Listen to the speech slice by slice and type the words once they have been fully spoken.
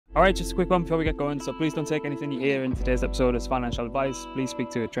All right, just a quick one before we get going. So please don't take anything you hear in today's episode as financial advice. Please speak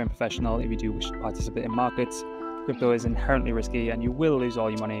to a trained professional if you do wish to participate in markets. Crypto is inherently risky and you will lose all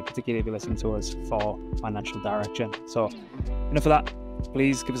your money, particularly if you listen to us for financial direction. So enough of that.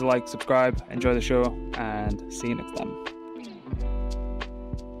 Please give us a like, subscribe, enjoy the show, and see you next time.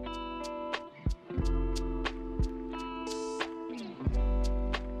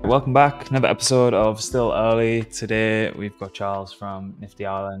 Welcome back. Another episode of Still Early. Today we've got Charles from Nifty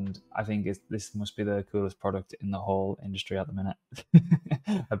Island. I think this must be the coolest product in the whole industry at the minute.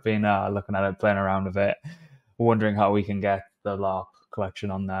 I've been looking at it, playing around with it, wondering how we can get the LARP collection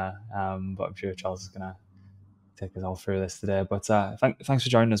on there. But I'm sure Charles is going to take us all through this today. But thanks for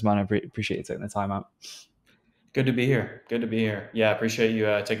joining us, man. I appreciate you taking the time out. Good to be here. Good to be here. Yeah, I appreciate you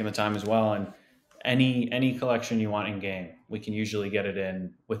taking the time as well. And any collection you want in game, we can usually get it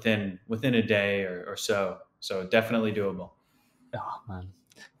in within a day or so. So definitely doable. Oh man,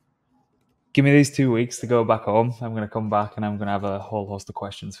 give me these 2 weeks to go back home. I'm going to come back and I'm going to have a whole host of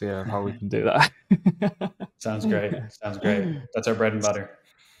questions for you of how we can do that. Sounds great. Sounds great. That's our bread and butter.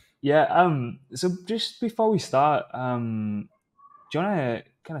 Yeah. So just before we start, do you want to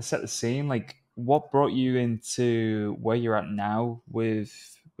kind of set the scene? Like, what brought you into where you're at now with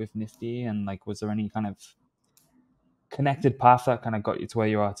Nifty, and like, was there any kind of connected path that kind of got you to where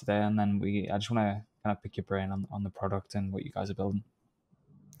you are today? And then I just want to kind of pick your brain on the product and what you guys are building.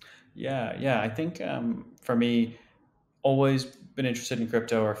 Yeah. I think for me, always been interested in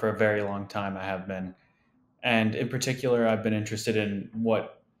crypto, or for a very long time I have been. And in particular, I've been interested in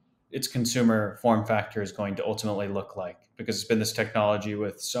what its consumer form factor is going to ultimately look like, because it's been this technology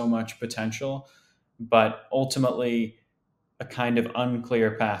with so much potential, but ultimately a kind of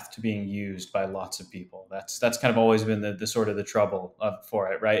unclear path to being used by lots of people. That's kind of always been the sort of the trouble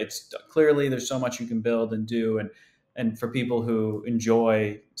for it, right? It's clearly there's so much you can build and do, and for people who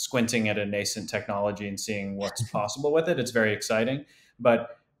enjoy squinting at a nascent technology and seeing what's possible with it, it's very exciting.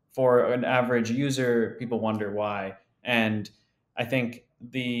 But for an average user, people wonder why. And I think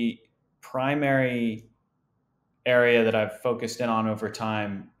the primary area that I've focused in on over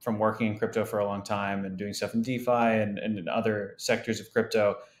time, from working in crypto for a long time and doing stuff in DeFi and in other sectors of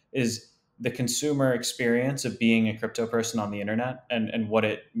crypto, is the consumer experience of being a crypto person on the internet, and what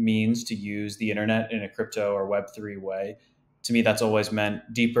it means to use the internet in a crypto or Web3 way. To me, that's always meant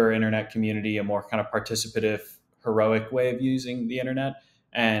deeper internet community, a more kind of participative, heroic way of using the internet.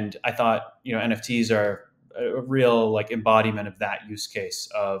 And I thought, NFTs are a real like embodiment of that use case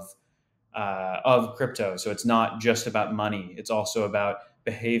of crypto. So it's not just about money. It's also about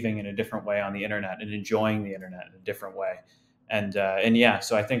behaving in a different way on the internet and enjoying the internet in a different way. And yeah,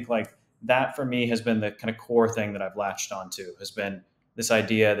 so I think like that for me has been the kind of core thing that I've latched onto, has been this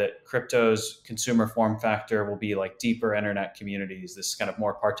idea that crypto's consumer form factor will be like deeper internet communities, this kind of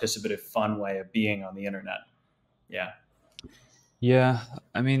more participative, fun way of being on the internet. Yeah. Yeah,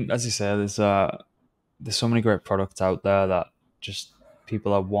 I mean, as you say, there's so many great products out there that just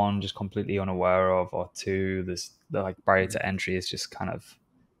people are, one, just completely unaware of, or two, the like barrier to entry is just kind of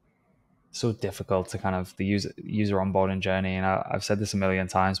so difficult to kind of the user onboarding journey. And I've said this a million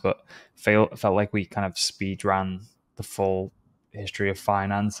times, but felt like we kind of speed ran the full history of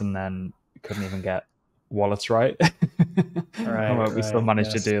finance and then couldn't even get wallets right. We still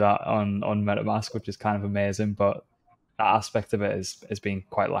managed to do that on MetaMask, which is kind of amazing, but that aspect of it has been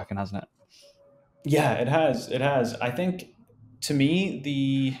quite lacking, hasn't it? Yeah, it has. It has. I think, to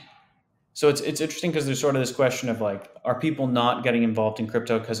me, so it's interesting because there's sort of this question of like, are people not getting involved in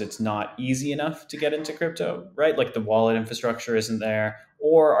crypto because it's not easy enough to get into crypto, right? Like the wallet infrastructure isn't there,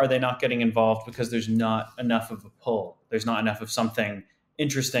 or are they not getting involved because there's not enough of a pull? There's not enough of something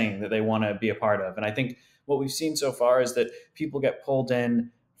interesting that they want to be a part of. And I think what we've seen so far is that people get pulled in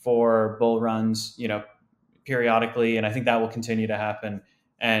for bull runs, periodically, and I think that will continue to happen.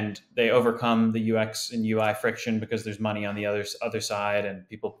 And they overcome the UX and UI friction because there's money on the other side, and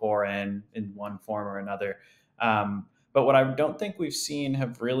people pour in one form or another. But what I don't think we've seen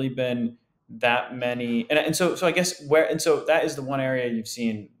have really been that many, and so I guess so that is the one area you've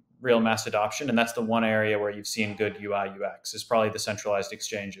seen real mass adoption, and that's the one area where you've seen good UI UX is probably the centralized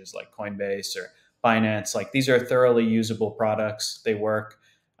exchanges like Coinbase or Binance. Like these are thoroughly usable products; they work,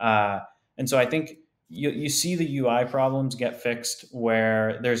 and so I think you see the UI problems get fixed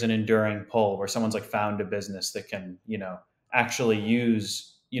where there's an enduring pull, where someone's like found a business that can, actually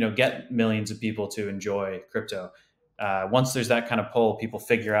use, get millions of people to enjoy crypto. Once there's that kind of pull, people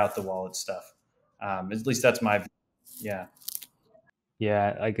figure out the wallet stuff. At least that's my, yeah.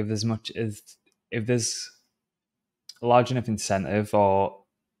 Yeah, like if there's a large enough incentive, or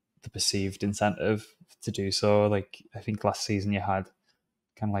the perceived incentive to do so, like I think last season you had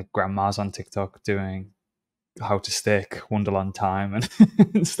kind of like grandmas on TikTok doing how to stick Wonderland time and,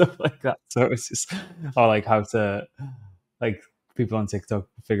 and stuff like that. So it's just, or like how to, like people on TikTok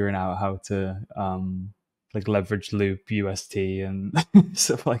figuring out how to like leverage loop UST and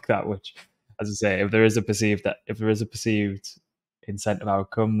stuff like that. Which, as I say, if there is a perceived incentive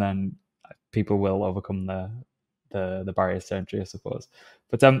outcome, then people will overcome the barriers to entry, I suppose.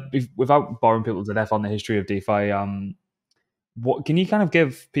 But without boring people to death on the history of DeFi, what can you kind of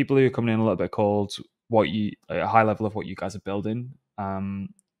give people who are coming in a little bit cold what you a high level of what you guys are building? And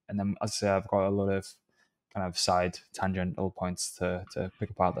then, as I say, I've got a lot of kind of side tangential points to pick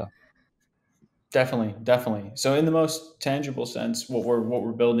apart there. Definitely, definitely. So, in the most tangible sense, what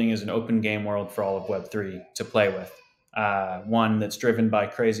we're building is an open game world for all of Web3 to play with. One that's driven by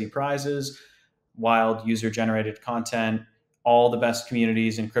crazy prizes, wild user generated content, all the best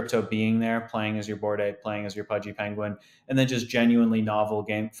communities in crypto being there, playing as your Bored Ape, playing as your Pudgy Penguin, and then just genuinely novel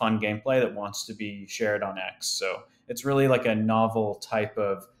fun gameplay that wants to be shared on X. So it's really like a novel type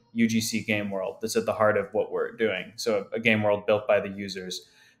of UGC game world that's at the heart of what we're doing. So a game world built by the users.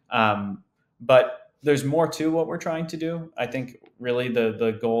 But there's more to what we're trying to do. I think really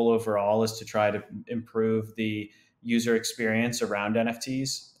the goal overall is to try to improve the user experience around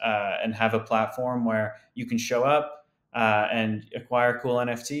NFTs and have a platform where you can show up and acquire cool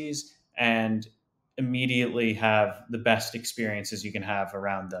NFTs and immediately have the best experiences you can have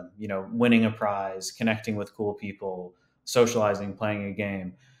around them. You know, winning a prize, connecting with cool people, socializing, playing a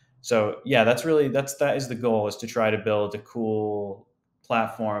game. So yeah, that is the goal, is to try to build a cool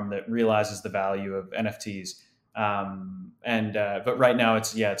platform that realizes the value of NFTs. But right now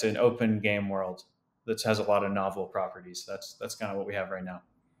it's an open game world that has a lot of novel properties. That's kind of what we have right now.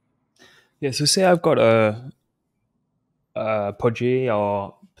 Yeah. So say I've got a Pudgy,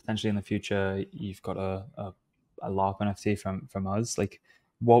 or potentially in the future you've got a LARP NFT from us. Like,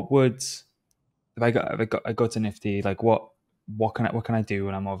 what would if I go to Nifty? Like, what can I do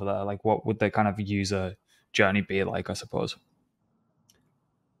when I'm over there? Like, what would the kind of user journey be like, I suppose?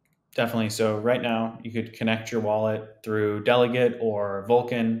 Definitely. So right now you could connect your wallet through Delegate or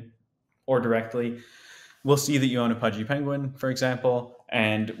Vulcan or directly. We'll see that you own a Pudgy Penguin, for example,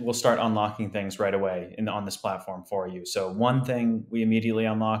 and we'll start unlocking things right away on this platform for you. So one thing we immediately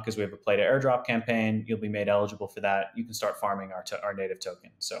unlock is we have a play to airdrop campaign. You'll be made eligible for that. You can start farming our native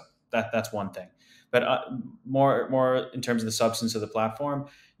token. So that's one thing. But more in terms of the substance of the platform,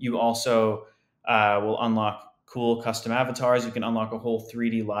 you also will unlock cool custom avatars. You can unlock a whole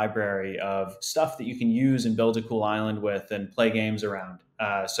 3D library of stuff that you can use and build a cool island with and play games around.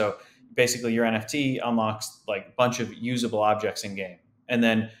 So basically your NFT unlocks like a bunch of usable objects in game. And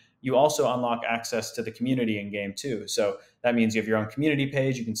then you also unlock access to the community in game too. So that means you have your own community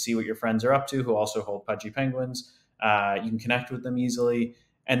page. You can see what your friends are up to who also hold Pudgy Penguins. You can connect with them easily.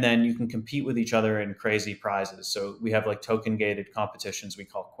 And then you can compete with each other in crazy prizes. So we have like token gated competitions we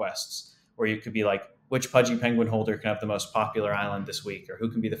call quests, where you could be like, which Pudgy Penguin holder can have the most popular island this week, or who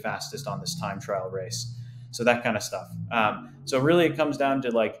can be the fastest on this time trial race. So that kind of stuff. So really it comes down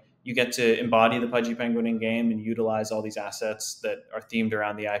to like, you get to embody the Pudgy Penguin in game and utilize all these assets that are themed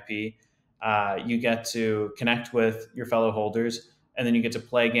around the IP. You get to connect with your fellow holders, and then you get to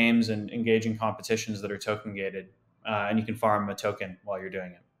play games and engage in competitions that are token gated, and you can farm a token while you're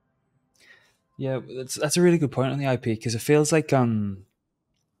doing it. Yeah, that's a really good point on the IP, because it feels like a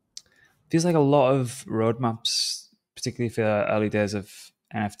lot of roadmaps, particularly for early days of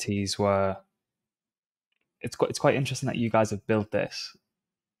NFTs, where it's quite interesting that you guys have built this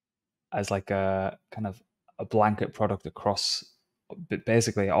as like a kind of a blanket product across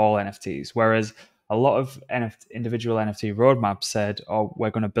basically all NFTs. Whereas a lot of individual NFT roadmaps said, "Oh, we're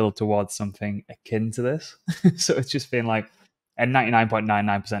going to build towards something akin to this." So it's just been like, and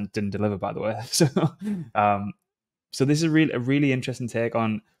 99.99% didn't deliver, by the way. So, um, so this is a really interesting take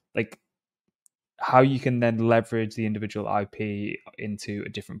on like how you can then leverage the individual IP into a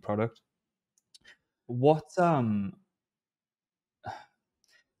different product. What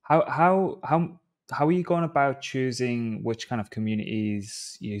how are you going about choosing which kind of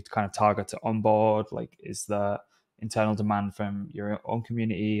communities you kind of target to onboard? Like, is there internal demand from your own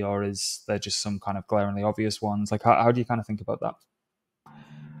community, or is there just some kind of glaringly obvious ones? Like, how do you kind of think about that?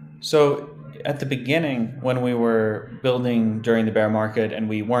 So at the beginning, when we were building during the bear market and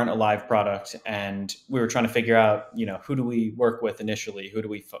we weren't a live product, and we were trying to figure out, who do we work with initially? Who do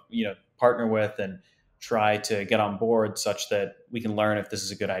we, partner with and try to get on board such that we can learn if this is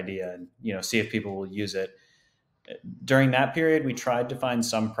a good idea and, see if people will use it. During that period, we tried to find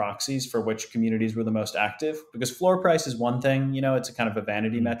some proxies for which communities were the most active, because floor price is one thing, it's a kind of a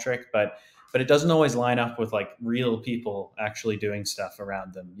vanity metric, but but it doesn't always line up with like real people actually doing stuff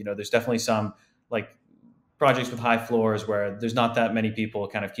around them. There's definitely some like projects with high floors where there's not that many people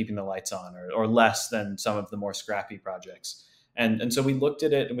kind of keeping the lights on, or less than some of the more scrappy projects. And so we looked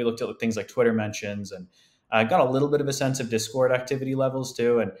at it, and we looked at things like Twitter mentions, and got a little bit of a sense of Discord activity levels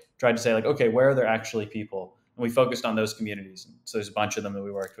too, and tried to say like, okay, where are there actually people? And we focused on those communities. And so there's a bunch of them that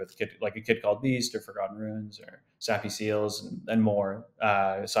we worked with, like a kid called Beast, or Forgotten Runes, or Sappy Seals, and more,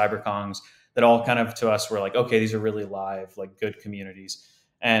 Cyberkongs, that all kind of to us were like, okay, these are really live, like good communities.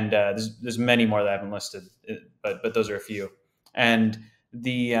 And there's many more that I haven't listed, but those are a few. And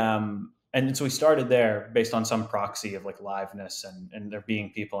the and so we started there based on some proxy of like liveness and there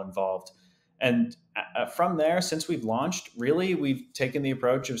being people involved. And from there, since we've launched, really, we've taken the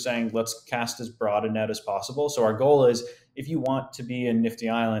approach of saying, let's cast as broad a net as possible. So our goal is, if you want to be in Nifty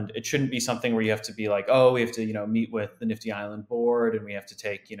Island, it shouldn't be something where you have to be like, oh, we have to, meet with the Nifty Island board, and we have to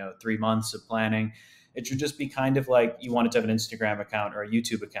take, 3 months of planning. It should just be kind of like you wanted to have an Instagram account or a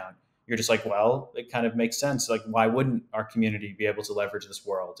YouTube account. You're just like, well, it kind of makes sense. Like, why wouldn't our community be able to leverage this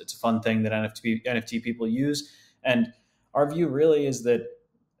world? It's a fun thing that NFT people use. And our view really is that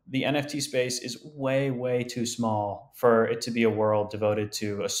the NFT space is way, way too small for it to be a world devoted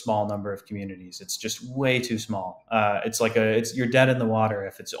to a small number of communities. It's just way too small. It's you're dead in the water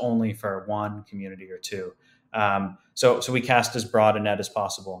if it's only for one community or two. So we cast as broad a net as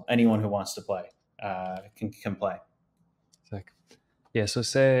possible. Anyone who wants to play can play. Sick. Yeah. So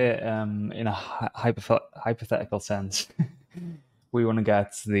say in a hypothetical sense, we want to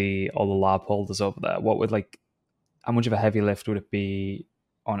get all the lab holders over there. What would how much of a heavy lift would it be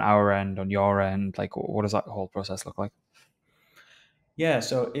on our end, on your end? Like, what does that whole process look like? Yeah,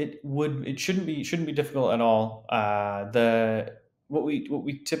 so it shouldn't be difficult at all. What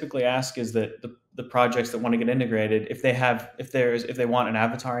we typically ask is that the projects that want to get integrated, if they want an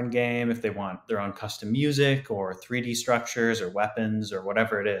avatar in game, if they want their own custom music or 3D structures or weapons or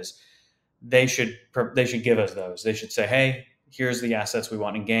whatever it is, they should give us those. They should say, hey, here's the assets we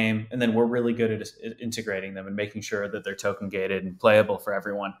want in game, and then we're really good at integrating them and making sure that they're token gated and playable for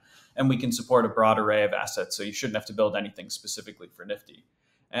everyone. And we can support a broad array of assets, so you shouldn't have to build anything specifically for Nifty.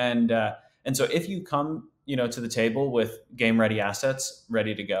 And so if you come to the table with game ready assets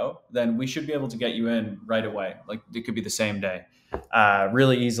ready to go, then we should be able to get you in right away. Like, it could be the same day,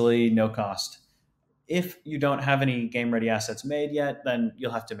 really easily, no cost. If you don't have any game ready assets made yet, then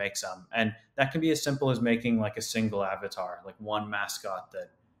you'll have to make some. And that can be as simple as making like a single avatar, like one mascot that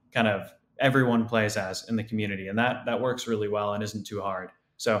kind of everyone plays as in the community. And that works really well and isn't too hard.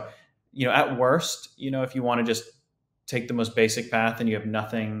 So, at worst, if you want to just take the most basic path and you have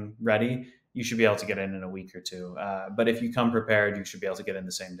nothing ready, you should be able to get in a week or two. But if you come prepared, you should be able to get in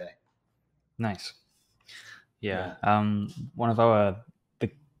the same day. Nice. Yeah. One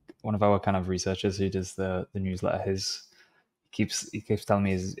of our kind of researchers who does the newsletter, he keeps telling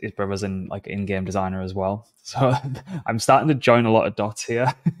me his brother's in-game designer as well. So I'm starting to join a lot of dots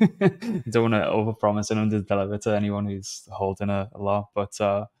here. Don't want to overpromise and underdeliver to anyone who's holding a lot, but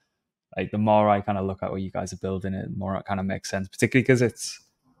the more I kind of look at what you guys are building, the more it kind of makes sense, particularly because it's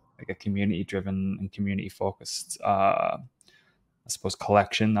like a community driven and community focused I suppose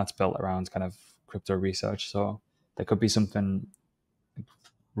collection that's built around kind of crypto research. So there could be something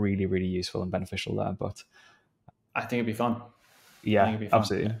really, really useful and beneficial there. But I think it'd be fun. Yeah,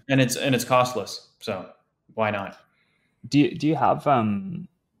 absolutely. And it's costless, so why not? Do you have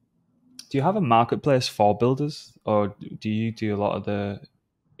a marketplace for builders, or do you do a lot of the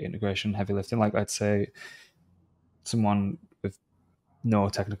integration heavy lifting? Like, I'd say someone with no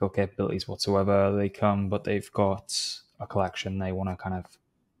technical capabilities whatsoever, they come, but they've got a collection. They want to kind of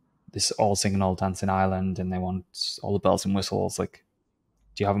this all singing, all dancing island, and they want all the bells and whistles. Like,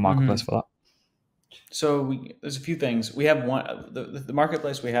 do you have a marketplace for that? So there's a few things. We have one. The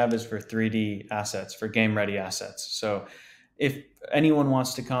marketplace we have is for 3D assets, for game ready assets. So if anyone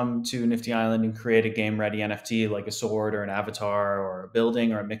wants to come to Nifty Island and create a game ready NFT, like a sword or an avatar or a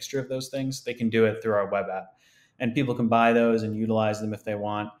building or a mixture of those things, they can do it through our web app, and people can buy those and utilize them if they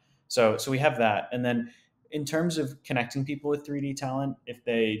want. So we have that. And then in terms of connecting people with 3D talent, if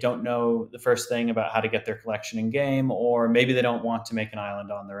they don't know the first thing about how to get their collection in game, or maybe they don't want to make an island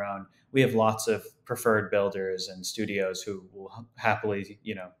on their own, we have lots of preferred builders and studios who will happily,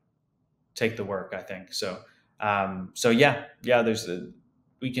 take the work, I think. So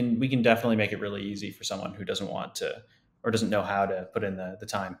we can definitely make it really easy for someone who doesn't want to or doesn't know how to put in the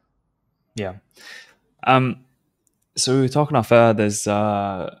time. Yeah. So we were talking off air,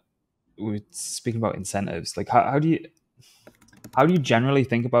 we were speaking about incentives. Like, how do you generally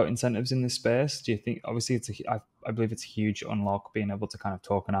think about incentives in this space? Do you think, obviously I believe it's a huge unlock being able to kind of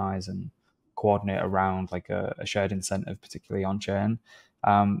tokenize and coordinate around like a shared incentive, particularly on chain.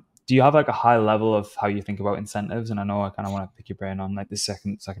 Do you have like a high level of how you think about incentives? And I know I kind of want to pick your brain on like the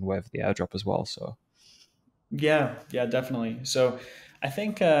second wave of the airdrop as well. So Yeah, yeah, definitely. So I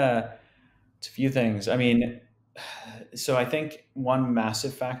think it's a few things. I mean, so I think one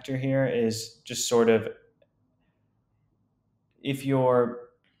massive factor here is just sort of if you're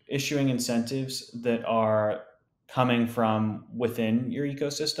issuing incentives that are coming from within your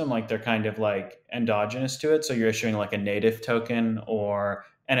ecosystem, like they're kind of like endogenous to it. So you're issuing like a native token or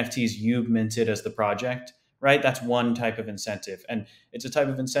NFTs you've minted as the project, right? That's one type of incentive. And it's a type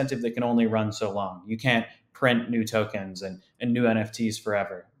of incentive that can only run so long. You can't print new tokens and new NFTs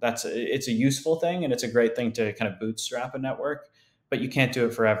forever. It's a useful thing and it's a great thing to kind of bootstrap a network, but you can't do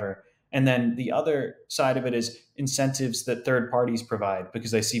it forever. And then the other side of it is incentives that third parties provide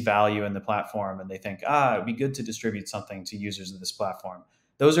because they see value in the platform and they think, it'd be good to distribute something to users of this platform.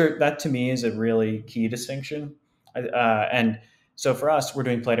 That to me is a really key distinction. And so for us, we're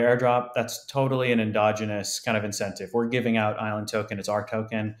doing play to airdrop. That's totally an endogenous kind of incentive. We're giving out Island token. It's our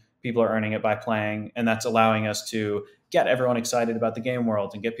token. People are earning it by playing. And that's allowing us to get everyone excited about the game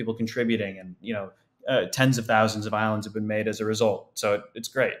world and get people contributing. And, tens of thousands of islands have been made as a result. So it's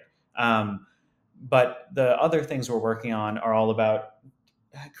great. But the other things we're working on are all about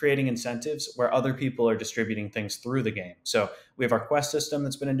creating incentives where other people are distributing things through the game. So we have our quest system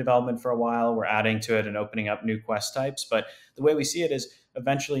that's been in development for a while. We're adding to it and opening up new quest types. But the way we see it is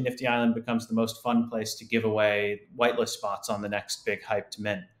eventually Nifty Island becomes the most fun place to give away whitelist spots on the next big hyped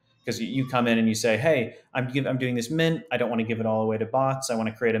mint. Because you come in and you say, hey, I'm doing this mint. I don't want to give it all away to bots. I want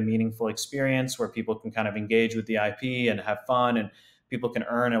to create a meaningful experience where people can kind of engage with the IP and have fun, and people can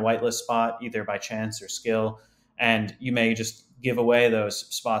earn a whitelist spot either by chance or skill. And you may just give away those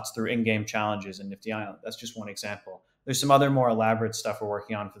spots through in-game challenges in Nifty Island. That's just one example. There's some other more elaborate stuff we're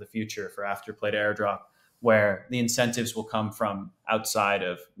working on for the future for after play to airdrop, where the incentives will come from outside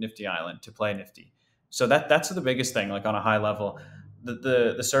of Nifty Island to play Nifty. So that's the biggest thing, like on a high level.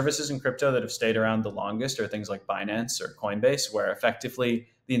 The services in crypto that have stayed around the longest are things like Binance or Coinbase, where effectively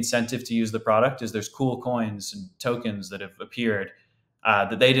the incentive to use the product is there's cool coins and tokens that have appeared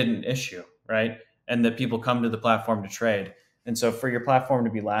that they didn't issue, right? And that people come to the platform to trade. And so for your platform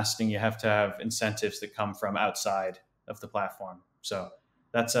to be lasting, you have to have incentives that come from outside of the platform. So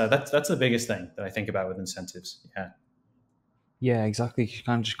that's the biggest thing that I think about with incentives. Yeah. yeah, exactly. You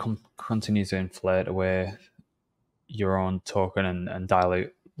can't just continue to inflate away your own token and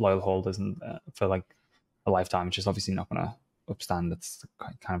dilute loyal holders and for like a lifetime, which is obviously not going to upstand. That's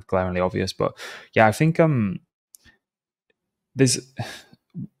kind of glaringly obvious. But yeah, I think there's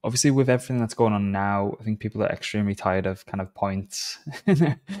obviously with everything that's going on now, I think people are extremely tired of kind of points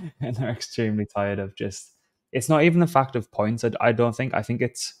and they're extremely tired of just, it's not even the fact of points. I don't think, I think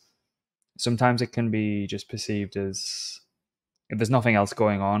it's, sometimes it can be just perceived as if there's nothing else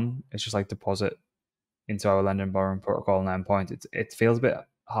going on, it's just like deposit into our lending and borrowing protocol and then point. It feels a bit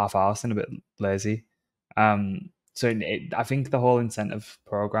half-assed and a bit lazy. I think the whole incentive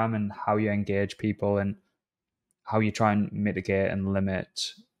program and how you engage people and how you try and mitigate and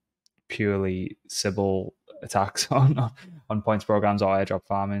limit purely Sybil attacks on points programs or airdrop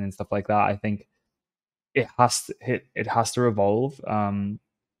farming and stuff like that, I think it has to evolve. And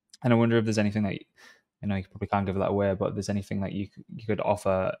I wonder if there's anything that you probably can't give that away, but there's anything that you could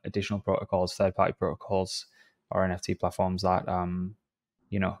offer additional protocols, third party protocols, or NFT platforms that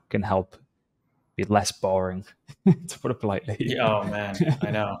can help be less boring, to put it politely. Yeah, oh man,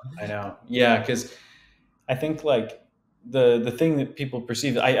 I know. Yeah, because I think like the thing that people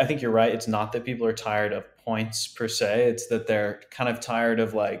perceive, I think you're right. It's not that people are tired of points per se. It's that they're kind of tired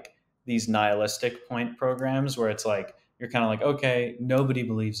of like these nihilistic point programs where it's like you're kind of like, okay, nobody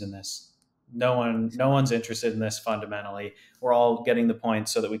believes in this. No one's interested in this fundamentally. We're all getting the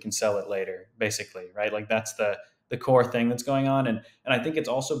points so that we can sell it later, basically, right? Like that's the core thing that's going on. And I think it's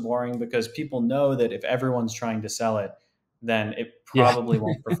also boring because people know that if everyone's trying to sell it, then it Yeah. probably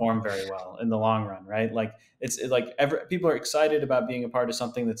won't perform very well in the long run, right? Like people are excited about being a part of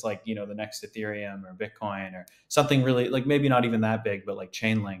something that's like, the next Ethereum or Bitcoin or something really like maybe not even that big, but like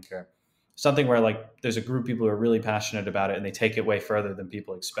Chainlink or something where like there's a group of people who are really passionate about it and they take it way further than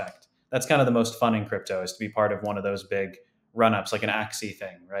people expect. That's kind of the most fun in crypto is to be part of one of those big run-ups, like an Axie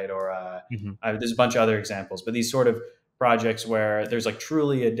thing, right? Or there's a bunch of other examples, but these sort of projects where there's like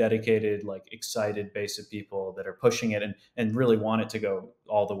truly a dedicated, like excited base of people that are pushing it and really want it to go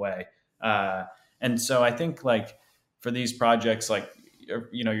all the way. And so I think like for these projects, like,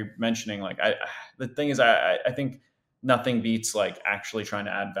 you're mentioning, like, the thing is, I think nothing beats like actually trying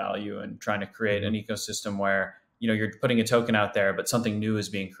to add value and trying to create an ecosystem where you're putting a token out there, but something new is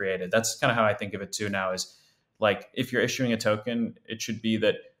being created. That's kind of how I think of it too now, is like, if you're issuing a token, it should be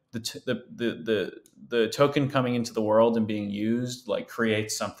that the token coming into the world and being used like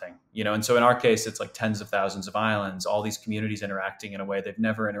creates something, and so in our case, it's like tens of thousands of islands, all these communities interacting in a way they've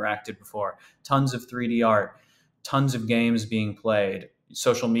never interacted before, tons of 3D art, tons of games being played,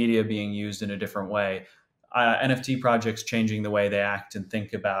 social media being used in a different way, NFT projects changing the way they act and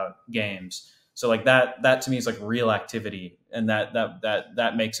think about games. So like that to me is like real activity, and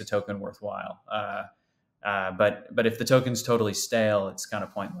that makes a token worthwhile. But if the token's totally stale, it's kind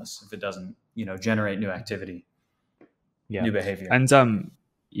of pointless if it doesn't, generate new activity, new behavior. And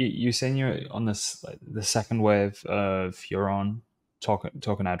you're saying you're on this, like, the second wave of your own token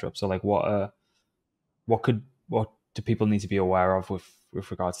airdrop. So like, what do people need to be aware of with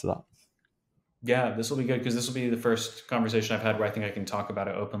regards to that? Yeah, this will be good, because this will be the first conversation I've had where I think I can talk about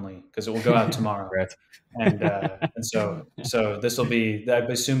it openly, because it will go out tomorrow. Right. And so this will be, I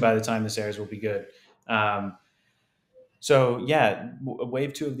assume by the time this airs, will be good. So yeah,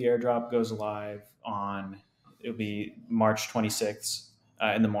 wave 2 of the airdrop goes live it'll be March 26th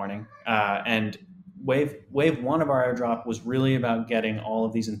in the morning. And wave 1 of our airdrop was really about getting all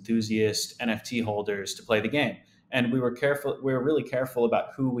of these enthusiast NFT holders to play the game. And we were really careful about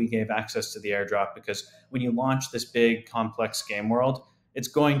who we gave access to the airdrop, because when you launch this big, complex game world, it's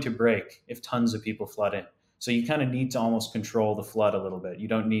going to break if tons of people flood in. So you kind of need to almost control the flood a little bit. You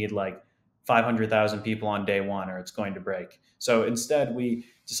don't need like 500,000 people on day one, or it's going to break. So instead, we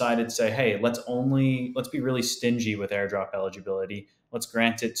decided to say, hey, let's be really stingy with airdrop eligibility. Let's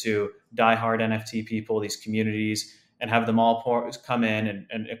grant it to diehard NFT people, these communities, and have them all come in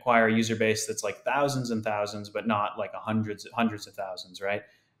and acquire a user base that's like thousands and thousands, but not like hundreds of thousands, right?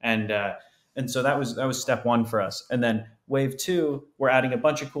 And so that was step 1 for us. And then wave 2, we're adding a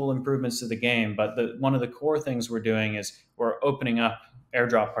bunch of cool improvements to the game, but one of the core things we're doing is we're opening up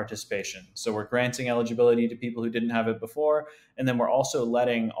airdrop participation. So we're granting eligibility to people who didn't have it before, and then we're also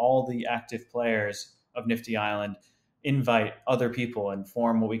letting all the active players of Nifty Island invite other people and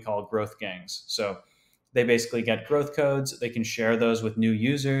form what we call growth gangs. So they basically get growth codes. They can share those with new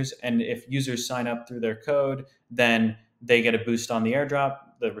users. And if users sign up through their code, then they get a boost on the airdrop.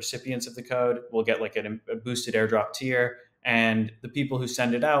 The recipients of the code will get like a boosted airdrop tier. And the people who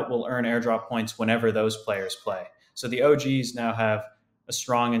send it out will earn airdrop points whenever those players play. So the OGs now have a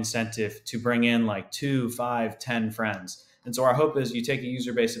strong incentive to bring in like 2, 5, 10 friends. And so our hope is you take a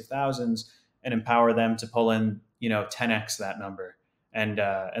user base of thousands and empower them to pull in, 10x that number. And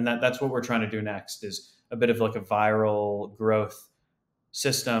that's what we're trying to do next, is a bit of like a viral growth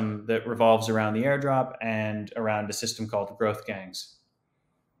system that revolves around the airdrop and around a system called growth gangs.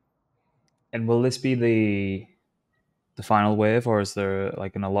 And will this be the final wave, or is there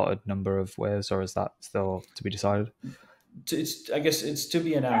like an allotted number of waves, or is that still to be decided? I guess it's to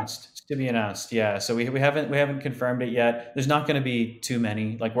be announced. It's to be announced. Yeah. So we haven't confirmed it yet. There's not going to be too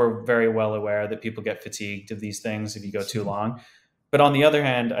many. Like, we're very well aware that people get fatigued of these things if you go too long. But on the other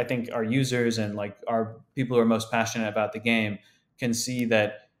hand, I think our users and like our people who are most passionate about the game can see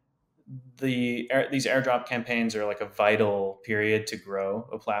that these airdrop campaigns are like a vital period to grow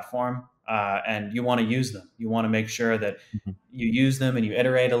a platform. And you want to use them. You want to make sure that you use them and you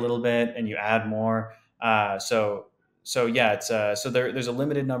iterate a little bit and you add more. So yeah, it's there's a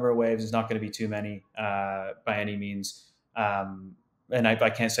limited number of waves. It's not going to be too many by any means. And I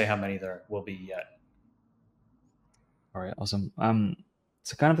can't say how many there will be yet. All right, awesome.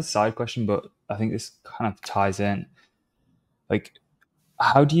 It's a kind of a side question, but I think this kind of ties in. Like,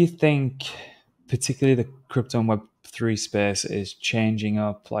 how do you think, particularly the crypto and Web3 space, is changing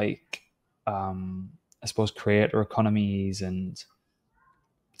up, like, I suppose, creator economies and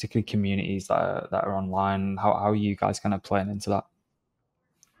particularly communities that are online? How are you guys kind of playing into that?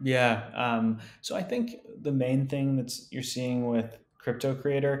 Yeah. So I think the main thing you're seeing with crypto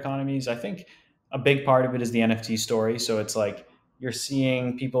creator economies, I think a big part of it is the NFT story. So it's like you're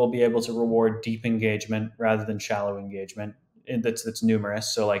seeing people be able to reward deep engagement rather than shallow engagement. That's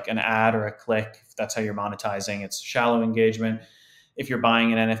numerous. So like an ad or a click, if that's how you're monetizing, it's shallow engagement. If you're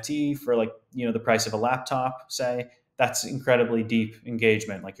buying an NFT for like, the price of a laptop, say, that's incredibly deep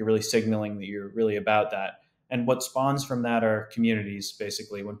engagement. Like, you're really signaling that you're really about that. And what spawns from that are communities,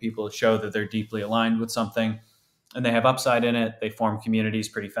 basically. When people show that they're deeply aligned with something and they have upside in it, they form communities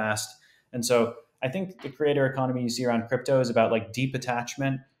pretty fast. And so I think the creator economy you see around crypto is about like deep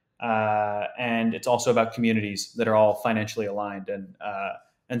attachment. And it's also about communities that are all financially aligned.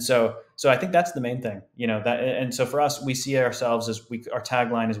 And so I think that's the main thing, and so for us, we see ourselves as our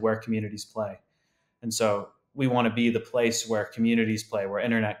tagline is where communities play. And so we want to be the place where communities play, where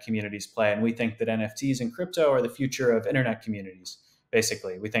internet communities play. And we think that NFTs and crypto are the future of internet communities.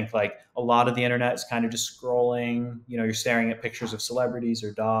 Basically, we think like a lot of the internet is kind of just scrolling, you're staring at pictures of celebrities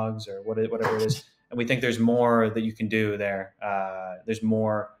or dogs or whatever it is. And we think there's more that you can do there. There's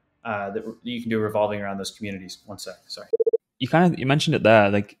more that you can do revolving around those communities. One sec, sorry. You mentioned it there.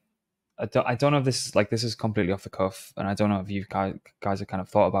 Like, I don't know if this is like, this is completely off the cuff, and I don't know if you guys have kind of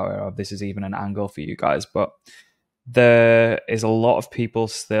thought about it, or if this is even an angle for you guys, but there is a lot of people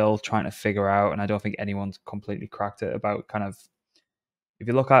still trying to figure out, and I don't think anyone's completely cracked it, about kind of, if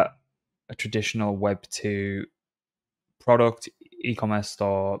you look at a traditional Web 2 product, e-commerce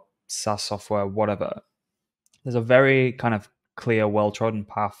store, SaaS software, whatever, there's a very kind of clear, well-trodden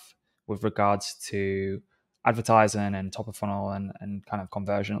path with regards to advertising and top of funnel and kind of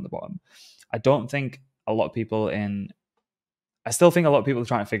conversion at the bottom. I don't think a lot of people I still think a lot of people are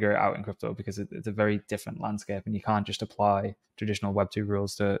trying to figure it out in crypto, because it's a very different landscape and you can't just apply traditional Web 2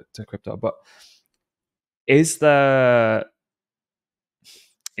 rules to crypto. But is there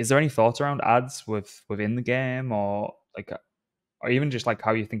any thoughts around ads within the game, or like, or even just like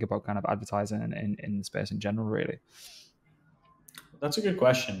how you think about kind of advertising in the space in general, really? That's a good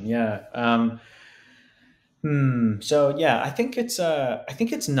question. Yeah. So yeah, I think it's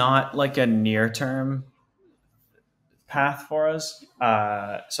not like a near term path for us.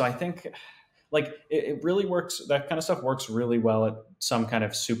 So I think like it really works. That kind of stuff works really well at some kind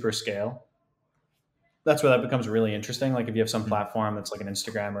of super scale. That's where that becomes really interesting. Like if you have some platform that's like an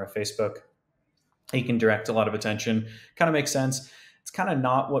Instagram or a Facebook, you can direct a lot of attention. Kind of makes sense. It's kind of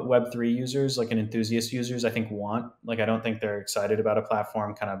not what Web3 users, like an enthusiast users, I think want. Like I don't think they're excited about a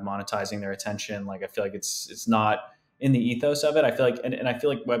platform kind of monetizing their attention. Like I feel like it's not in the ethos of it. I feel like, and I feel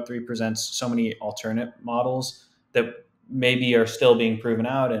like Web3 presents so many alternate models that maybe are still being proven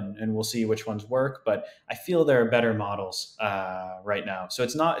out, and we'll see which ones work. But I feel there are better models right now. So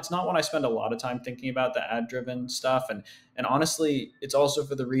it's not when I spend a lot of time thinking about the ad driven stuff. And honestly, it's also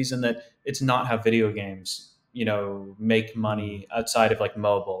for the reason that it's not how video games make money outside of like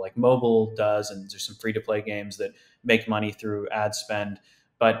mobile. Like mobile does, and there's some free to play games that make money through ad spend,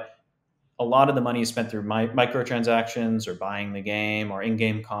 but a lot of the money is spent through microtransactions or buying the game or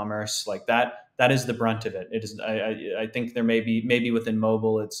in-game commerce. Like that is the brunt of it. It is. I think there maybe within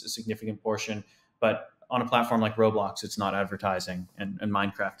mobile it's a significant portion, but on a platform like Roblox, it's not advertising, and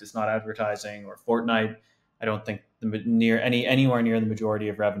Minecraft is not advertising, or Fortnite. I don't think anywhere near the majority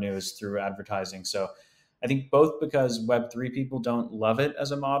of revenue is through advertising. So I think both because Web3 people don't love it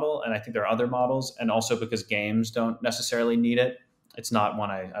as a model, and I think there are other models, and also because games don't necessarily need it, it's not one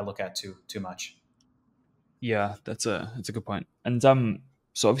I look at too much. Yeah, that's a good point. And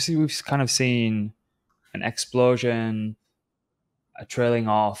so obviously we've kind of seen an explosion, a trailing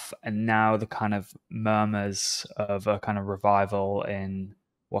off, and now the kind of murmurs of a kind of revival in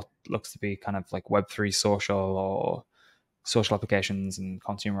what looks to be kind of like Web3 social, or social applications and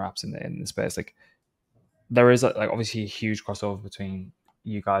consumer apps in the space. Like there is like obviously a huge crossover between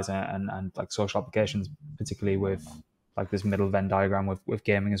you guys and like social applications, particularly with like this middle Venn diagram with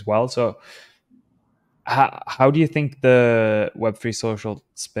gaming as well. So how do you think the Web3 social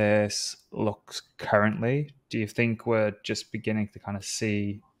space looks currently? Do you think we're just beginning to kind of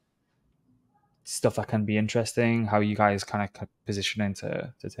see stuff that can be interesting? How are you guys kind of positioning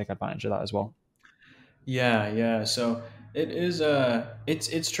to take advantage of that as well? Yeah. So it is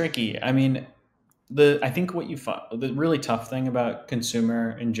it's tricky. I mean, I think what you find, the really tough thing about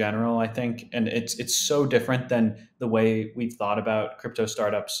consumer in general, I think, and it's so different than the way we've thought about crypto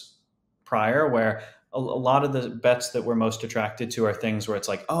startups prior, where a lot of the bets that we're most attracted to are things where it's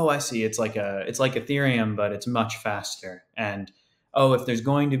like, oh, I see, it's like Ethereum, but it's much faster. And oh, if there's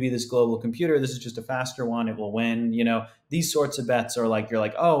going to be this global computer, this is just a faster one, it will win. These sorts of bets are like, you're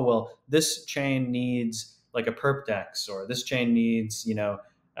like, oh, well, this chain needs like a perp dex, or this chain needs,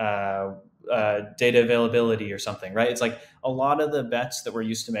 uh, data availability or something, right? It's like a lot of the bets that we're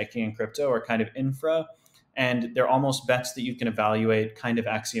used to making in crypto are kind of infra, and they're almost bets that you can evaluate kind of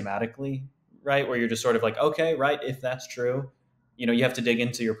axiomatically, right? Where you're just sort of like, okay, right, if that's true, you have to dig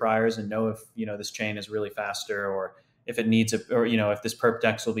into your priors and know if, this chain is really faster, or if it needs or, if this perp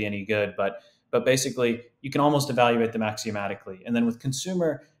dex will be any good. But basically you can almost evaluate them axiomatically. And then with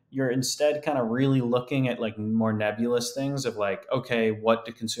consumer, you're instead kind of really looking at like more nebulous things of like, okay, what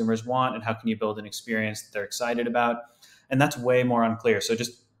do consumers want, and how can you build an experience that they're excited about? And that's way more unclear. So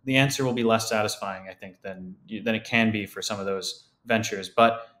just the answer will be less satisfying, I think, than it can be for some of those ventures.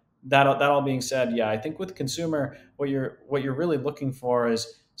 But that all being said, yeah, I think with consumer, what you're really looking for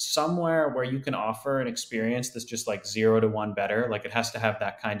is somewhere where you can offer an experience that's just like 0 to 1 better. Like it has to have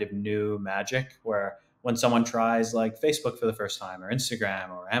that kind of new magic where when someone tries like Facebook for the first time, or Instagram,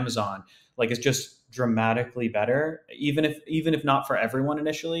 or Amazon. Like, it's just dramatically better, even if not for everyone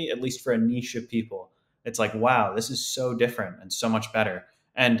initially, at least for a niche of people. It's like, wow, this is so different and so much better.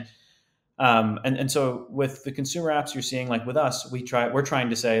 And so with the consumer apps, you're seeing, like with us, we're trying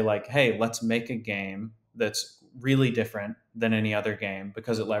to say, like, hey, let's make a game that's really different than any other game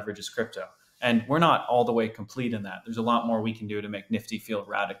because it leverages crypto. And we're not all the way complete in that. There's a lot more we can do to make Nifty feel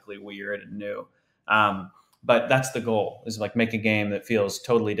radically weird and new. But that's the goal, is like make a game that feels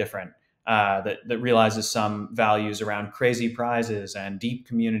totally different, that realizes some values around crazy prizes and deep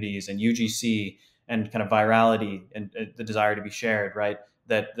communities and UGC and kind of virality and the desire to be shared, right?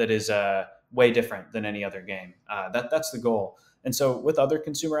 That is way different than any other game. That's the goal. And so with other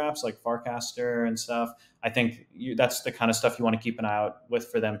consumer apps like Farcaster and stuff, I think that's the kind of stuff you want to keep an eye out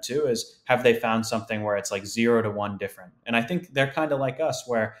with for them too, is have they found something where it's like 0 to 1 different? And I think they're kind of like us,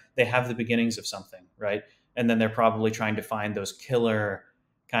 where they have the beginnings of something, right? And then they're probably trying to find those killer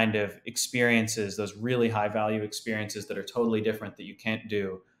kind of experiences, those really high value experiences that are totally different that you can't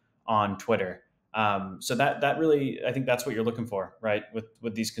do on Twitter. So that really, I think that's what you're looking for, right?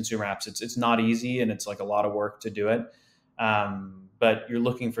 With these consumer apps, it's not easy, and it's like a lot of work to do it. But you're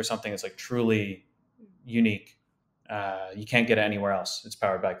looking for something that's like truly unique. You can't get it anywhere else. It's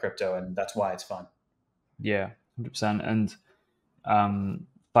powered by crypto, and that's why it's fun. Yeah, 100%. And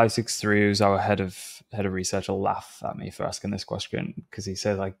 563, who's our head of research, will laugh at me for asking this question, because he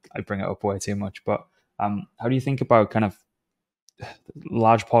said like I bring it up way too much. But how do you think about kind of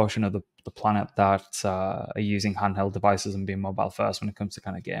large portion of the planet that are using handheld devices and being mobile first when it comes to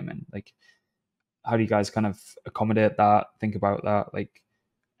kind of gaming? Like, how do you guys kind of accommodate that? Think about that. Like,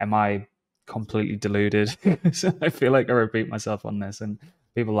 am I completely deluded? So I feel like I repeat myself on this, and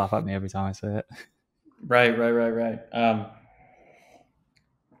people laugh at me every time I say it. Right.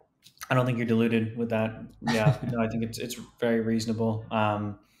 I don't think you're deluded with that. Yeah, no, I think it's very reasonable.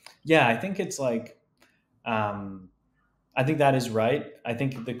 Yeah, I think it's like, I think that is right. I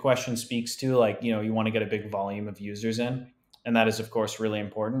think the question speaks to, like, you want to get a big volume of users in, and that is of course really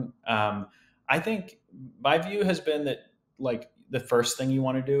important. I think my view has been that, like, the first thing you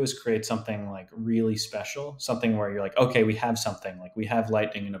want to do is create something like really special, something where you're like, okay, we have something, like we have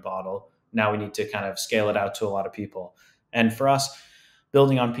lightning in a bottle. Now we need to kind of scale it out to a lot of people. And for us,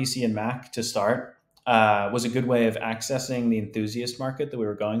 building on PC and Mac to start was a good way of accessing the enthusiast market that we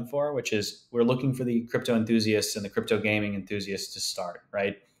were going for, which is we're looking for the crypto enthusiasts and the crypto gaming enthusiasts to start,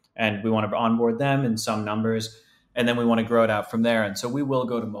 right? And we want to onboard them in some numbers, and then we want to grow it out from there. And so we will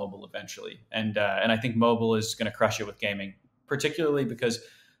go to mobile eventually, and I think mobile is going to crush it with gaming, particularly because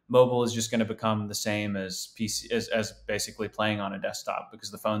mobile is just going to become the same as PC, as basically playing on a desktop,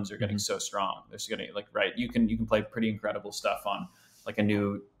 because the phones are getting so strong. They're getting, like, right, you can play pretty incredible stuff on like a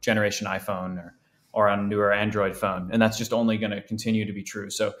new generation iPhone or on a newer Android phone. And that's just only going to continue to be true.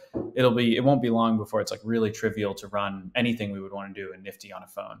 So it won't be long before it's like really trivial to run anything we would want to do in Nifty on a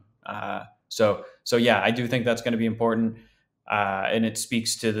phone. So yeah, I do think that's going to be important. And it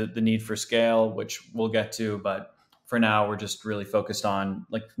speaks to the need for scale, which we'll get to. But for now, we're just really focused on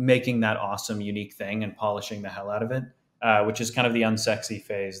like making that awesome, unique thing and polishing the hell out of it, which is kind of the unsexy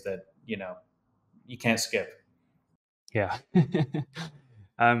phase that, you can't skip. Yeah.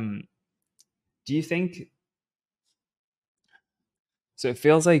 Do you think so? It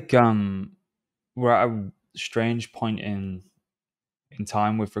feels like we're at a strange point in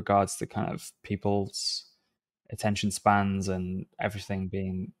time with regards to kind of people's attention spans and everything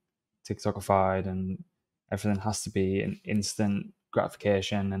being TikTokified, and everything has to be an instant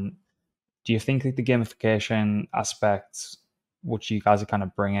gratification. And do you think that the gamification aspect, which you guys are kind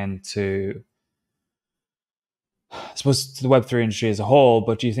of bringing to, I suppose, to the Web3 industry as a whole,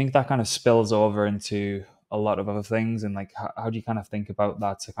 but do you think that kind of spills over into a lot of other things? And like, how do you kind of think about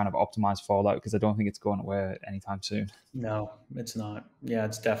that to kind of optimize for that? Because I don't think it's going away anytime soon. No, it's not. Yeah,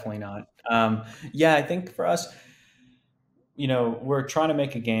 it's definitely not. Yeah, I think for us, we're trying to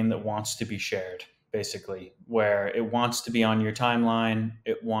make a game that wants to be shared, basically, where it wants to be on your timeline.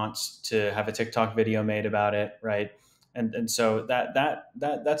 It wants to have a TikTok video made about it, right? And so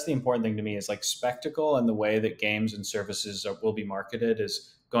that's the important thing to me, is like spectacle, and the way that games and services will be marketed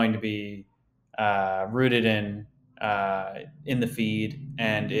is going to be rooted in the feed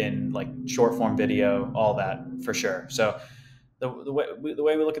and in like short form video, all that for sure. So the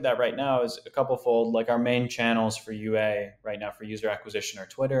way we look at that right now is a couple fold. Like, our main channels for UA right now for user acquisition are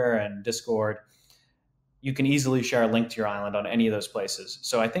Twitter and Discord. You can easily share a link to your island on any of those places.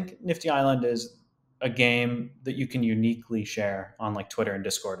 So I think Nifty Island is a game that you can uniquely share on like Twitter and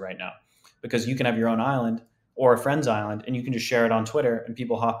Discord right now, because you can have your own island or a friend's island, and you can just share it on Twitter, and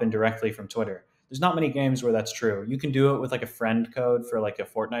people hop in directly from Twitter. There's not many games where that's true. You can do it with like a friend code for like a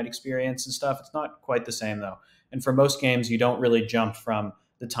Fortnite experience and stuff. It's not quite the same though. And for most games, you don't really jump from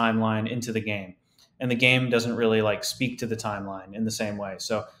the timeline into the game, and the game doesn't really like speak to the timeline in the same way.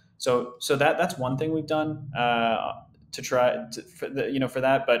 So that's one thing we've done to try to, for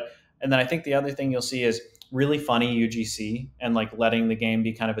that. But and then I think the other thing you'll see is really funny UGC and like letting the game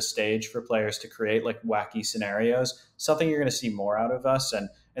be kind of a stage for players to create like wacky scenarios. Something you're going to see more out of us, and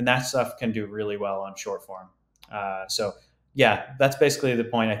that stuff can do really well on short form. So yeah, that's basically the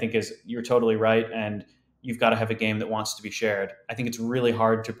point. I think is you're totally right, and you've got to have a game that wants to be shared. I think it's really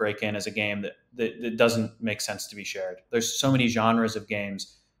hard to break in as a game that doesn't make sense to be shared. There's so many genres of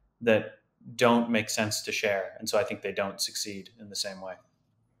games that don't make sense to share, and so I think they don't succeed in the same way.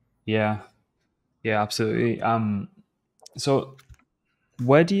 Yeah, yeah, absolutely. So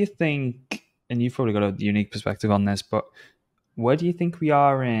where do you think, and you've probably got a unique perspective on this, but where do you think we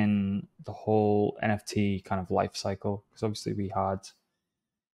are in the whole NFT kind of life cycle? Because obviously we had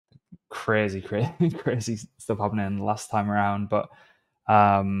crazy, crazy stuff happening last time around, but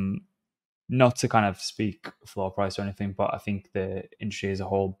not to kind of speak floor price or anything, but I think the industry as a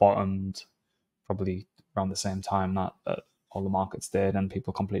whole bottomed probably around the same time that all the markets did, and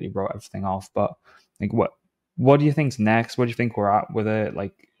people completely wrote everything off. But I think what do you think's next? Where do you think we're at with it?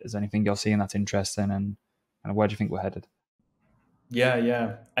 Like, is there anything you're seeing that's interesting, and where do you think we're headed?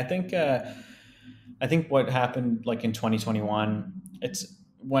 Yeah. I think what happened like in 2021, it's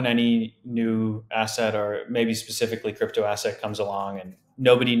when any new asset or maybe specifically crypto asset comes along and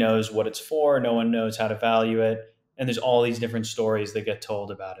nobody knows what it's for, no one knows how to value it, and there's all these different stories that get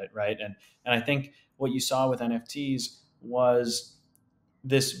told about it, right? And I think what you saw with NFTs was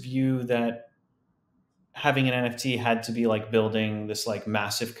this view that having an NFT had to be like building this like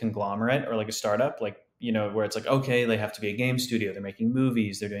massive conglomerate or like a startup, like, where it's like, okay, they have to be a game studio, they're making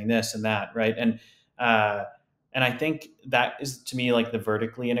movies, they're doing this and that, right? Uh, and I think that is to me like the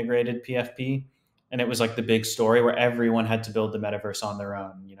vertically integrated PFP. And it was like the big story where everyone had to build the metaverse on their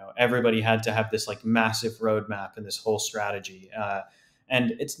own. Everybody had to have this like massive roadmap and this whole strategy.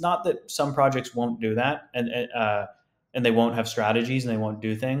 And it's not that some projects won't do that, and they won't have strategies and they won't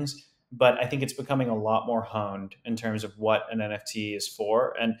do things, but I think it's becoming a lot more honed in terms of what an NFT is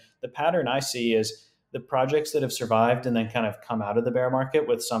for. And the pattern I see is the projects that have survived and then kind of come out of the bear market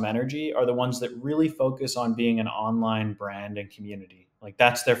with some energy are the ones that really focus on being an online brand and community. Like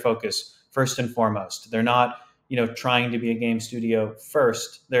that's their focus first and foremost. They're not, trying to be a game studio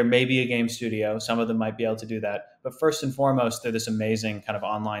first. There may be a game studio. Some of them might be able to do that. But first and foremost, they're this amazing kind of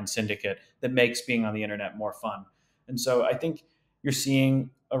online syndicate that makes being on the internet more fun. And so I think you're seeing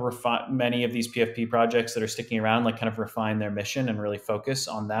many of these PFP projects that are sticking around, like kind of refine their mission and really focus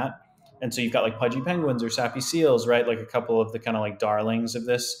on that. And so you've got like Pudgy Penguins or Sappy Seals, right? Like a couple of the kind of like darlings of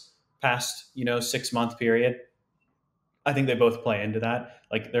this past, 6-month period. I think they both play into that.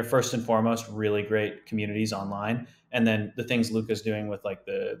 Like they're first and foremost really great communities online. And then the things Luca's doing with like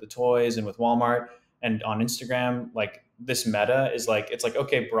the toys and with Walmart and on Instagram, like this meta is like, it's like,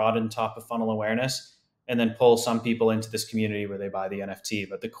 okay, broaden top of funnel awareness and then pull some people into this community where they buy the NFT.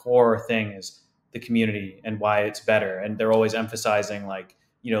 But the core thing is the community and why it's better. And they're always emphasizing like,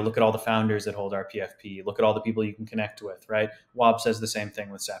 look at all the founders that hold our PFP. Look at all the people you can connect with, right? Wob says the same thing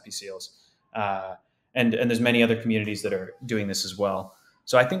with Sappy Seals. And there's many other communities that are doing this as well.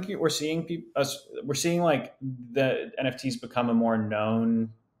 So I think we're seeing like the NFTs become a more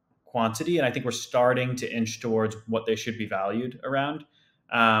known quantity. And I think we're starting to inch towards what they should be valued around.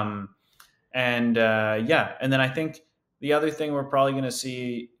 And then I think the other thing we're probably going to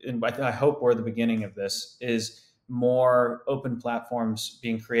see, and I hope we're the beginning of this, is more open platforms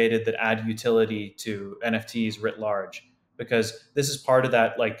being created that add utility to NFTs writ large. Because this is part of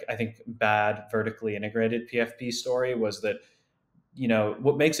that, like, I think bad vertically integrated PFP story was that,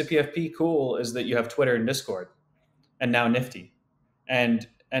 what makes a PFP cool is that you have Twitter and Discord and now Nifty. And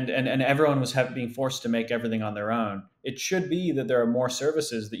everyone was being forced to make everything on their own. It should be that there are more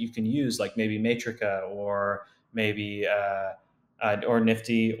services that you can use, like maybe Matrica or maybe or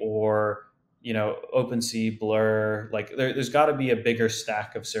Nifty or OpenSea, Blur. Like there's got to be a bigger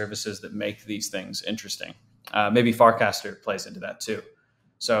stack of services that make these things interesting. Maybe Farcaster plays into that too.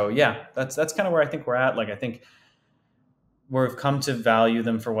 So yeah, that's kind of where I think we're at. Like I think we've come to value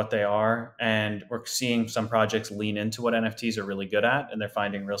them for what they are, and we're seeing some projects lean into what NFTs are really good at, and they're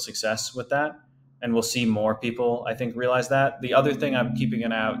finding real success with that. And we'll see more people, I think, realize that. The other thing I'm keeping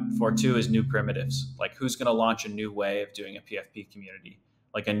an eye out for too is new primitives. Like who's going to launch a new way of doing a PFP community,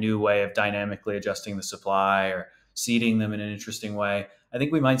 like a new way of dynamically adjusting the supply or seeding them in an interesting way. I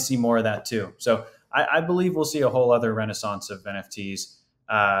think we might see more of that too. So I believe we'll see a whole other renaissance of NFTs.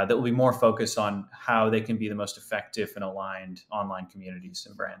 that will be more focused on how they can be the most effective and aligned online communities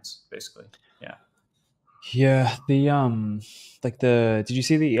and brands, basically. Yeah. Yeah, the like the did you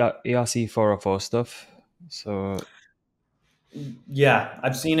see the ERC 404 stuff? So Yeah,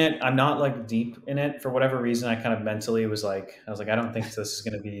 I've seen it. I'm not like deep in it for whatever reason. I kind of mentally I was like, I don't think this is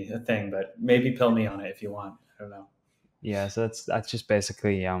going to be a thing, but maybe pill me on it if you want. I don't know. yeah, so that's just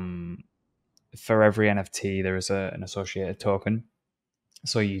basically for every NFT there is an associated token.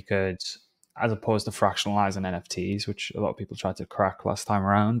 So you could, as opposed to fractionalizing NFTs, which a lot of people tried to crack last time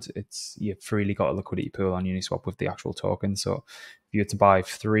around, it's you've freely got a liquidity pool on Uniswap with the actual token. So if you were to buy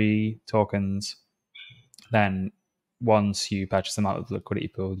 3 tokens, then once you purchase them out of the liquidity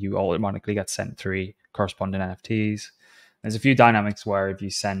pool, you automatically get sent 3 corresponding NFTs. There's a few dynamics where if you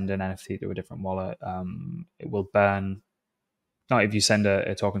send an NFT to a different wallet, it will burn. Not if you send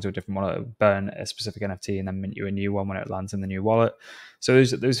a token to a different wallet, it'll burn a specific NFT and then mint you a new one when it lands in the new wallet. So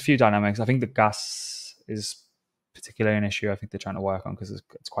there's a few dynamics. I think the gas is particularly an issue. I think they're trying to work on because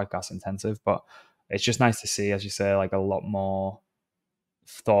it's quite gas intensive. But it's just nice to see, as you say, like a lot more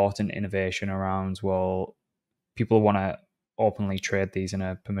thought and innovation around. Well, people want to openly trade these in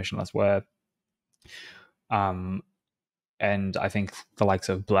a permissionless way. And I think the likes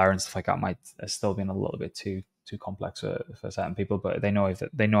of Blur and stuff like that might have still been a little bit too complex for certain people, but they know if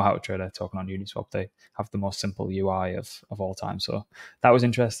they know how to trade a token on Uniswap. They have the most simple UI of all time. So that was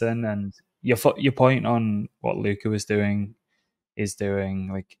interesting. And your point on what Luca was doing is doing,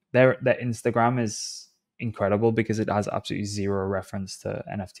 like their Instagram is incredible because it has absolutely zero reference to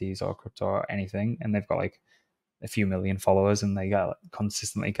NFTs or crypto or anything, and they've got like a few million followers, and they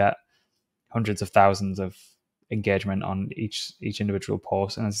consistently get hundreds of thousands of engagement on each individual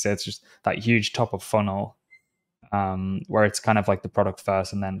post. And as I say, it's just that huge top of funnel, where it's kind of like the product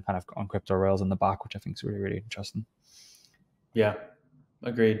first and then kind of on crypto rails in the back, which I think is really, really interesting. Yeah,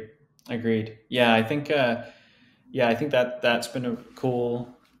 agreed. Yeah, I think that that's been a cool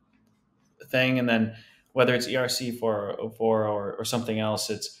thing. And then whether it's ERC 404 or something else,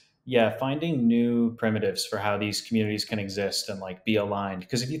 it's finding new primitives for how these communities can exist and like be aligned.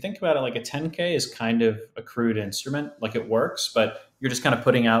 Because if you think about it, like a 10K is kind of a crude instrument, like it works, but you're just kind of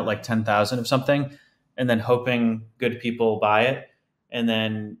putting out like 10,000 of something and then hoping good people buy it. And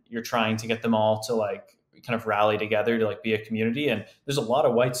then you're trying to get them all to like kind of rally together to like be a community. And there's a lot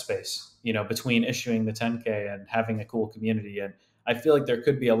of white space, between issuing the 10K and having a cool community. And I feel like there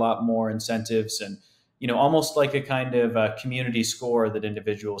could be a lot more incentives and, almost like a kind of a community score that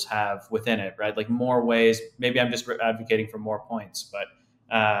individuals have within it, right? Like more ways. Maybe I'm just advocating for more points,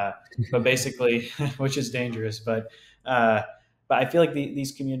 but basically, which is dangerous. But I feel like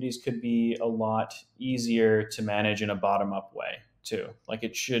these communities could be a lot easier to manage in a bottom up way too. Like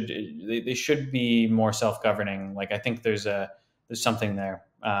they should be more self governing. Like I think there's something there,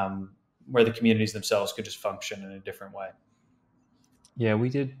 where the communities themselves could just function in a different way. Yeah, we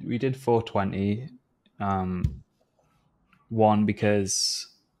did 420. One, because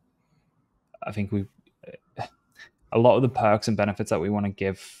I think a lot of the perks and benefits that we want to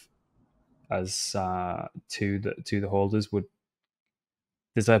give as to the holders would,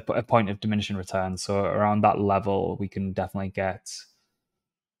 there's a point of diminishing returns. So around that level, we can definitely get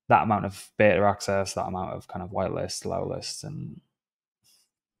that amount of beta access, that amount of kind of whitelist, low list, and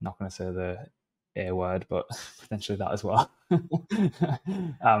not going to say the A word, but potentially that as well.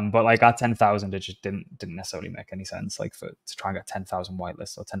 But like at 10,000, it just didn't necessarily make any sense. Like to try and get 10,000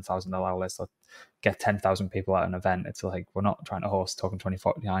 whitelists or 10,000 allow lists or get 10,000 people at an event, it's like we're not trying to host Token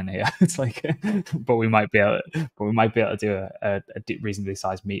 2049 here. It's like, but we might be able to do a reasonably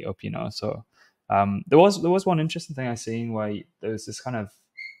sized meetup, So there was one interesting thing I seen where there was this kind of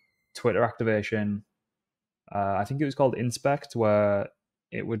Twitter activation. I think it was called Inspect, where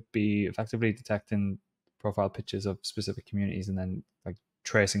it would be effectively detecting profile pictures of specific communities and then like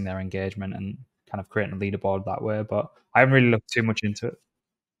tracing their engagement and kind of creating a leaderboard that way. But I haven't really looked too much into it.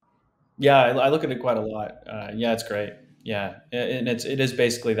 Yeah, I look at it quite a lot. Yeah, it's great. Yeah, and it is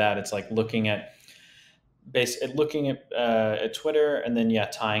basically that. It's like looking at Twitter and then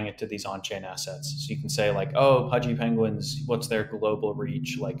tying it to these on-chain assets. So you can say like, oh, Pudgy Penguins, what's their global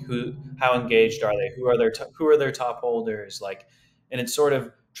reach? Like how engaged are they? Who are their top holders? Like, and it's sort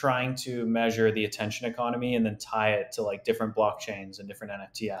of trying to measure the attention economy and then tie it to like different blockchains and different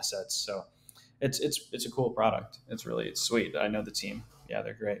NFT assets. So it's a cool product. It's sweet. I know the team. Yeah,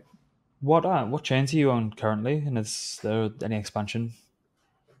 they're great. What chains are you on currently, and is there any expansion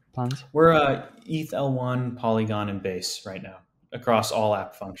plans? We're ETH L1, Polygon, and Base right now across all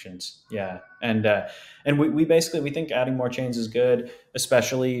app functions. Yeah, and we basically we think adding more chains is good,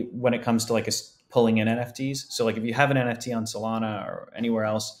 especially when it comes to like pulling in NFTs. So like if you have an NFT on Solana or anywhere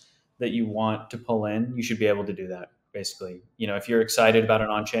else that you want to pull in, you should be able to do that. Basically, if you're excited about an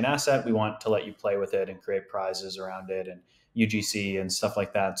on-chain asset, we want to let you play with it and create prizes around it and UGC and stuff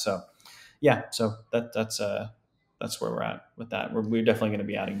like that. So yeah, so that's where we're at with that. We're definitely going to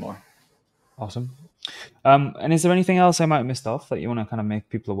be adding more. Awesome. And is there anything else I might have missed off that you want to kind of make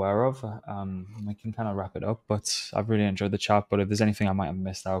people aware of? We can kind of wrap it up, but I've really enjoyed the chat. But if there's anything I might have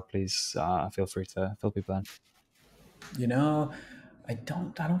missed out, please feel free to fill people in. I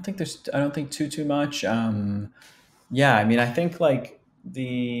don't think too much. Yeah, I mean, I think like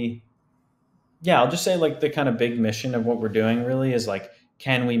I'll just say like the kind of big mission of what we're doing really is like,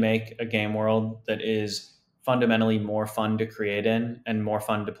 can we make a game world that is fundamentally more fun to create in and more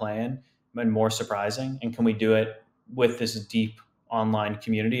fun to play in and more surprising? And can we do it with this deep online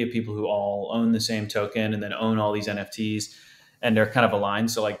community of people who all own the same token and then own all these NFTs and they're kind of aligned?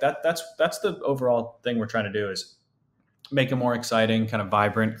 So like that's the overall thing we're trying to do, is make a more exciting, kind of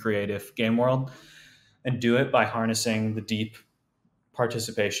vibrant, creative game world, and do it by harnessing the deep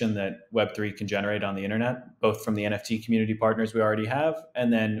participation that Web3 can generate on the internet, both from the NFT community partners we already have,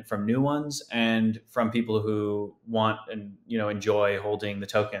 and then from new ones, and from people who want and enjoy holding the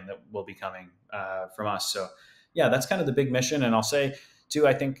token that will be coming from us. So yeah, that's kind of the big mission. And I'll say too,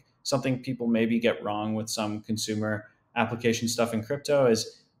 I think something people maybe get wrong with some consumer application stuff in crypto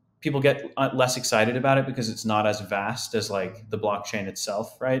is people get less excited about it because it's not as vast as like the blockchain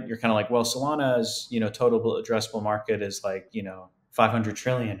itself, right? You're kind of like, well, Solana's, total addressable market is like, 500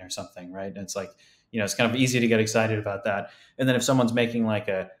 trillion or something, right? And it's like, it's kind of easy to get excited about that. And then if someone's making like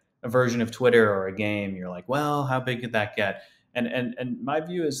a version of Twitter or a game, you're like, well, how big could that get? And my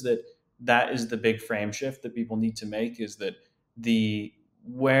view is that is the big frame shift that people need to make, is that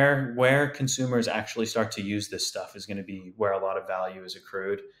where consumers actually start to use this stuff is going to be where a lot of value is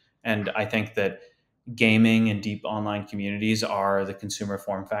accrued. And I think that gaming and deep online communities are the consumer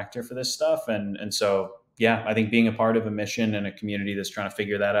form factor for this stuff. And so, yeah, I think being a part of a mission and a community that's trying to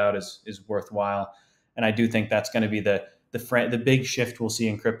figure that out is worthwhile. And I do think that's going to be the big shift we'll see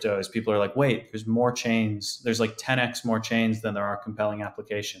in crypto, is people are like, wait, there's more chains. There's like 10x more chains than there are compelling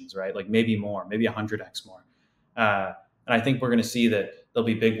applications, right? Like maybe more, maybe 100x more. And I think we're going to see that there'll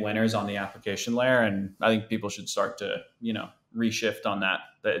be big winners on the application layer. And I think people should start to, reshift on that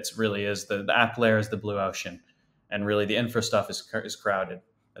it really is the app layer is the blue ocean, and really the infra stuff is crowded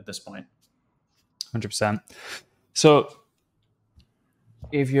at this point. 100%. So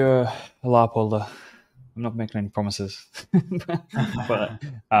if you're a LARP holder, I'm not making any promises, but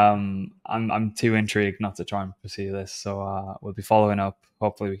I'm too intrigued not to try and pursue this. So we'll be following up.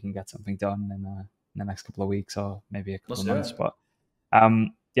 Hopefully we can get something done in the next couple of weeks or maybe a couple of months. But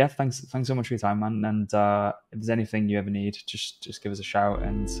yeah, thanks so much for your time, man. And if there's anything you ever need, just give us a shout,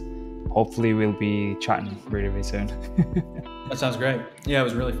 and hopefully we'll be chatting really, really soon. That sounds great. Yeah, it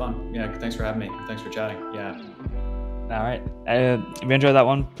was really fun. Yeah, thanks for having me. Thanks for chatting. Yeah. All right. If you enjoyed that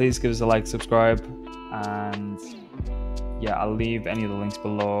one, please give us a like, subscribe, and yeah, I'll leave any of the links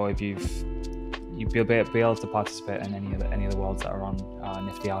below. If you'll be able to participate in any of the worlds that are on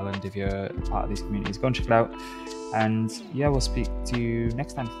Nifty Island. If you're part of these communities, go and check it out. And yeah, we'll speak to you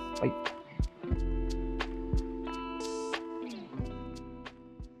next time. Bye.